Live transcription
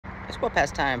it's well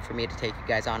past time for me to take you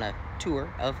guys on a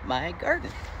tour of my garden.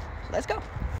 So let's go.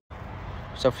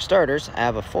 So for starters, I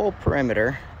have a full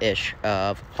perimeter-ish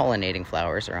of pollinating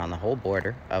flowers around the whole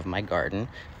border of my garden.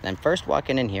 Then first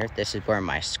walking in here, this is where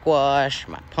my squash,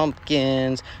 my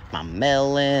pumpkins, my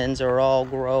melons are all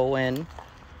growing.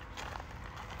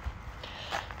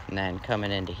 And then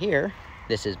coming into here,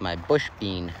 this is my bush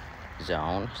bean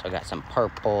zone. So I got some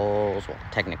purples, well,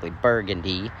 technically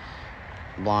burgundy,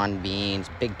 blonde beans,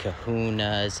 big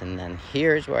kahunas, and then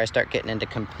here's where I start getting into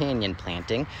companion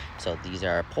planting. So these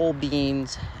are pole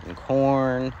beans and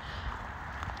corn,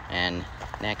 and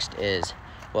next is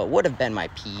what would have been my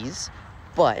peas,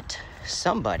 but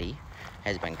somebody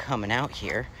has been coming out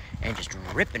here and just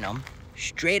ripping them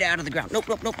straight out of the ground. Nope,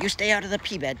 nope, nope, you stay out of the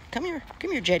pea bed. Come here,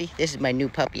 Jetty. This is my new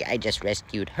puppy. I just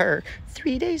rescued her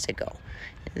 3 days ago.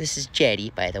 This is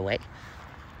Jetty, by the way.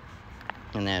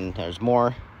 And then there's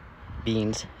more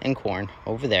beans and corn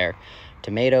over there,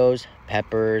 tomatoes,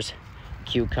 peppers,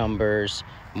 cucumbers,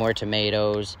 more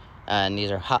tomatoes, and these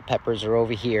are hot peppers are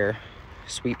over here,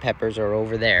 sweet peppers are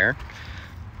over there.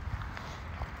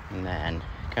 And then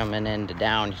coming into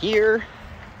down here,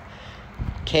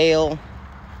 kale,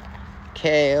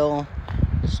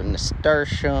 some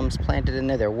nasturtiums planted in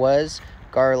there. There was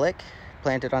garlic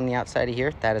planted on the outside of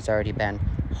here that has already been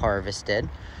harvested.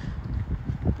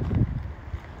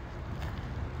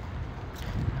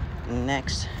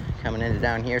 Next, coming into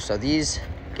down here, so these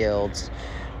guilds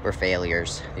were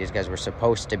failures. These guys were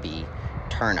supposed to be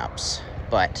turnips,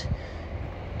 but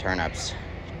turnips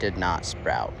did not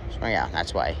sprout. So yeah,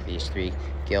 that's why these 3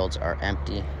 guilds are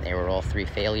empty. They were all 3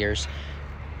 failures.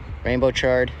 Rainbow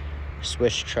chard,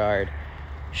 Swiss chard,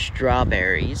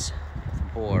 strawberries,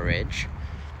 borage,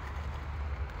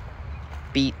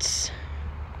 beets,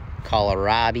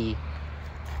 kohlrabi,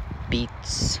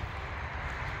 beets,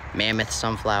 mammoth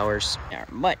sunflowers. They are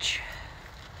much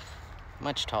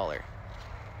taller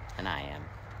than I am.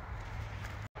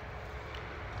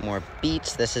 More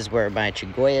beets. This is where my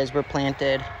chigoyas were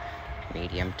planted.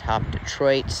 Medium top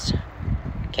Detroits.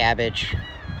 Cabbage,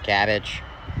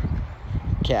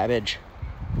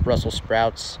 Brussels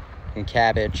sprouts and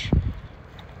cabbage.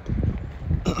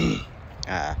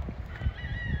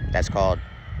 That's called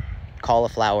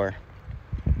cauliflower,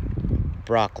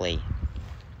 broccoli,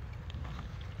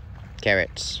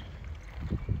 carrots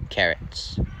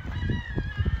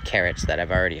that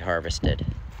I've already harvested,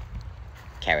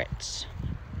 carrots.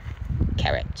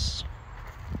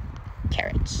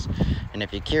 And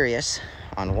if you're curious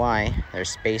on why there's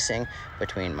spacing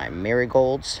between my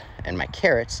marigolds and my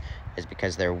carrots, is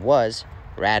because there was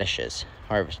radishes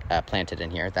planted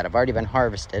in here that have already been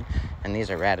harvested, and these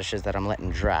are radishes that I'm letting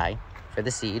dry for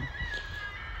the seed.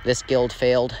 This guild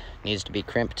failed, needs to be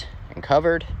crimped and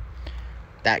covered.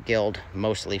 That guild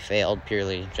mostly failed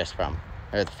purely just from,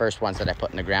 they're the first ones that I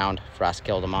put in the ground. Frost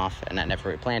killed them off, and I never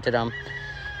replanted them.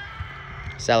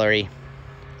 Celery,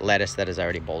 lettuce that is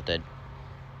already bolted.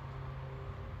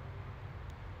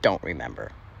 Don't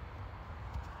remember.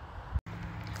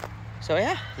 So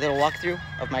yeah, a little walkthrough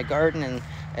of my garden, and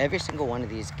every single one of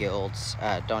these guilds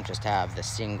don't just have the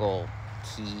single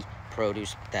key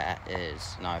produce that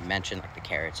is, I mentioned like the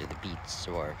carrots or the beets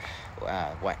or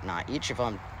whatnot. Each of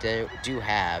them do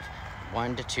have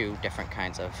 1 to 2 different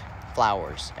kinds of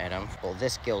flowers in them. Well,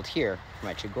 this guild here,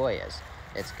 my chigoyas,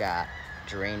 it's got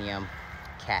geranium,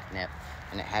 catnip,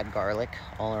 and it had garlic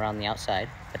all around the outside,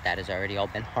 but that has already all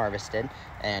been harvested.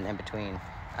 And in between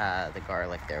the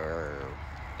garlic there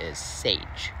is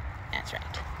sage. That's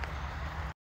right.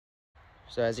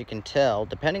 So as you can tell,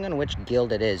 depending on which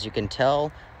guild it is, you can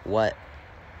tell what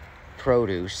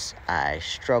produce I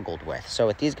struggled with. So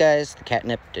with these guys, the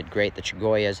catnip did great, the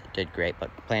chigoyas did great,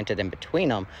 but planted in between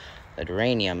them, the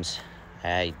geraniums,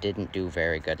 I didn't do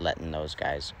very good letting those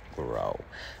guys grow.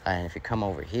 And if you come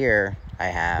over here, I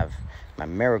have my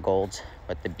marigolds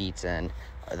with the beets and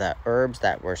the herbs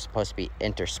that were supposed to be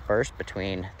interspersed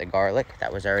between the garlic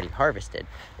that was already harvested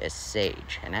is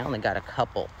sage. And I only got a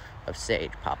couple of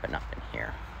sage popping up in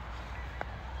here.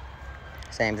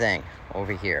 Same thing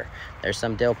over here. There's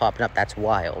some dill popping up, that's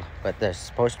wild, but there's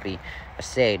supposed to be a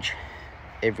sage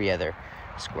every other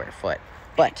square foot.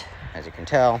 But as you can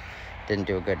tell, didn't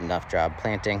do a good enough job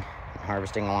planting and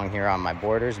harvesting along here on my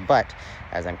borders. But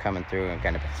as I'm coming through, I'm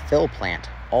going to fill plant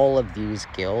all of these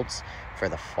guilds for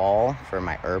the fall for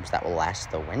my herbs that will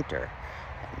last the winter.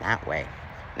 And that way,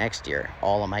 next year,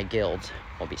 all of my guilds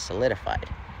will be solidified.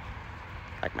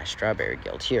 Like my strawberry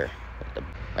guild here,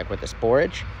 with this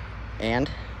borage and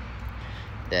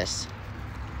this.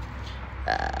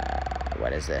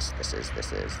 What is this? This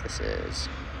is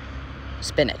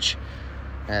spinach.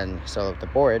 And so the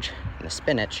borage and the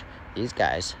spinach these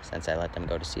guys, since I let them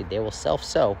go to seed, they will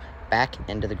self-sow back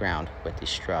into the ground with these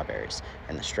strawberries.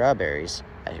 And the strawberries,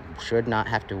 I should not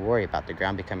have to worry about the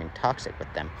ground becoming toxic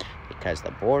with them, because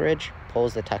the borage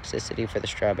pulls the toxicity for the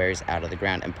strawberries out of the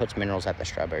ground and puts minerals that the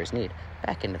strawberries need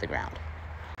back into the ground.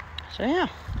 So yeah,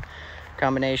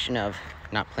 combination of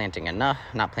not planting enough,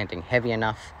 not planting heavy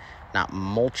enough, not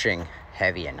mulching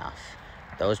heavy enough.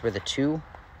 Those were the two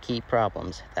key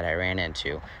problems that I ran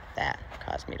into that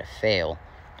caused me to fail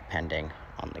depending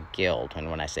on the guild. And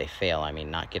when I say fail, I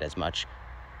mean not get as much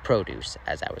produce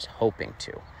as I was hoping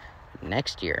to.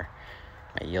 Next year,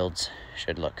 my yields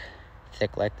should look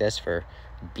thick like this for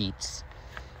beets,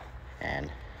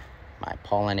 and my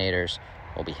pollinators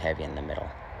will be heavy in the middle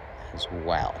as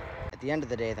well. At the end of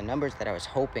the day, the numbers that I was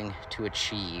hoping to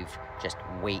achieve, just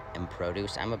weight and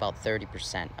produce, I'm about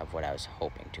 30% of what I was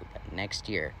hoping to. But next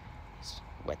year,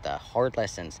 with the hard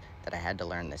lessons that I had to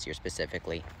learn this year,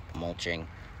 specifically mulching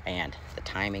and the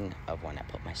timing of when I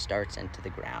put my starts into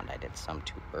the ground, I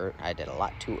did a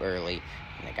lot too early,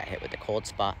 and I got hit with a cold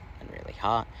spot and really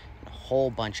hot, and a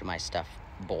whole bunch of my stuff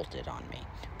bolted on me.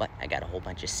 But I got a whole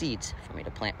bunch of seeds for me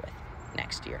to plant with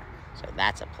next year, so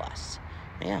that's a plus.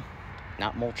 Yeah,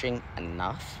 not mulching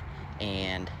enough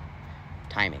and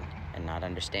timing, and not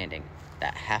understanding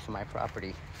that half of my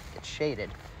property gets shaded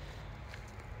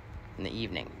in the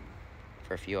evening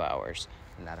for a few hours,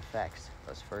 and that affects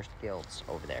those first guilds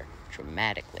over there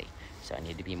dramatically. So I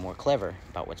need to be more clever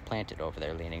about what's planted over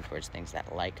there, leaning towards things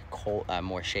that like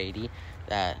more shaded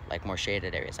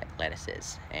areas like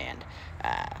lettuces and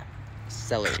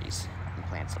celeries and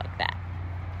plants like that.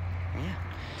 Yeah.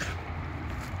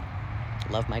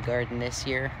 Love my garden this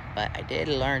year, but I did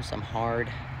learn some hard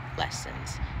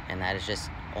lessons, and that is just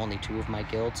only 2 of my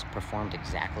guilds performed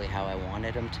exactly how I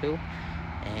wanted them to,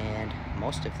 and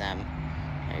most of them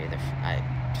I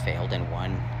failed in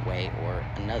one way or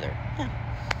another. Yeah.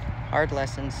 Hard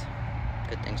lessons,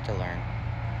 good things to learn,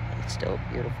 but it's still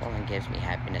beautiful and gives me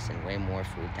happiness and way more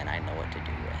food than I know what to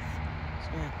do with.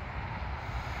 So yeah,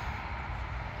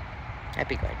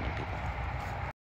 happy gardening, people.